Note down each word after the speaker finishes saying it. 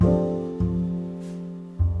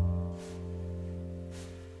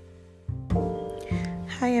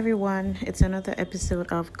Hi everyone, it's another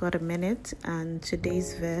episode of God a Minute, and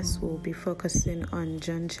today's verse will be focusing on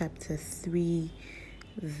John chapter 3,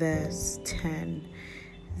 verse 10.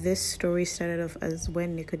 This story started off as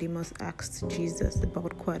when Nicodemus asked Jesus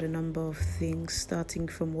about quite a number of things, starting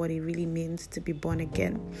from what it really means to be born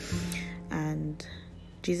again. And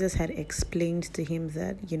Jesus had explained to him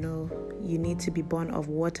that, you need to be born of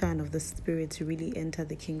water and of the Spirit to really enter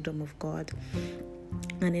the kingdom of God.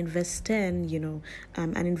 And in verse 10,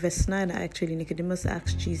 and in verse 9, actually, Nicodemus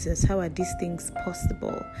asked Jesus, how are these things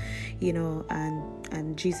possible?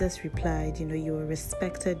 And Jesus replied, you're a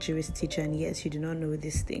respected Jewish teacher, and yet you do not know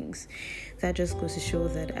these things. That just goes to show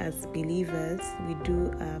that as believers,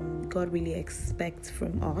 God really expects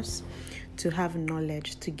from us to have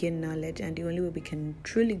knowledge, to gain knowledge. And the only way we can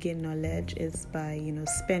truly gain knowledge is by,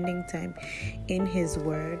 spending time in His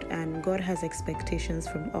Word. And God has expectations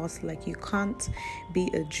from us. Like, you can't be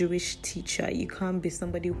a Jewish teacher. You can't be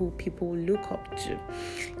somebody who people look up to,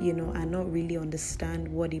 and not really understand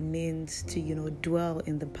what it means to, dwell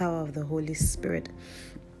in the power of the Holy Spirit.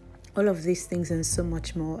 All of these things and so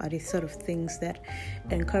much more are the sort of things that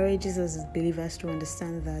encourages us as believers to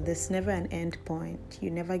understand that there's never an end point. You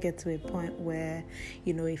never get to a point where,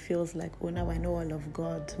 it feels like, oh, now I know all of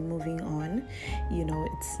God, moving on.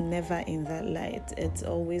 It's never in that light. It's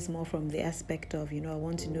always more from the aspect of, I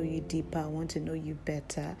want to know you deeper. I want to know you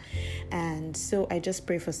better. And so I just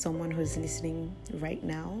pray for someone who's listening right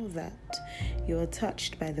now that you're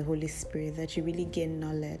touched by the Holy Spirit, that you really gain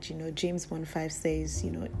knowledge. James 1:5 says,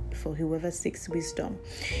 for whoever seeks wisdom,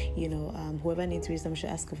 whoever needs wisdom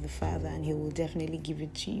should ask of the Father, and He will definitely give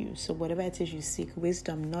it to you. So whatever it is you seek,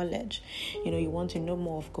 wisdom, knowledge, you want to know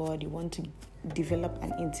more of God, you want to develop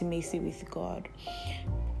an intimacy with God.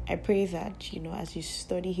 I pray that, as you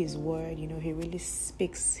study His Word, He really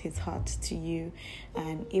speaks His heart to you.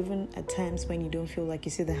 And even at times when you don't feel like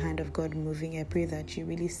you see the hand of God moving, I pray that you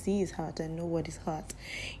really see His heart and know what His heart,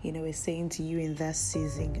 is saying to you in that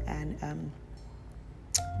season. And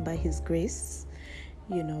by His grace,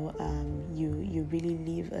 you really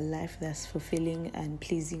live a life that's fulfilling and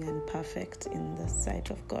pleasing and perfect in the sight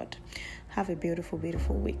of God. Have a beautiful,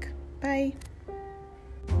 beautiful week. Bye.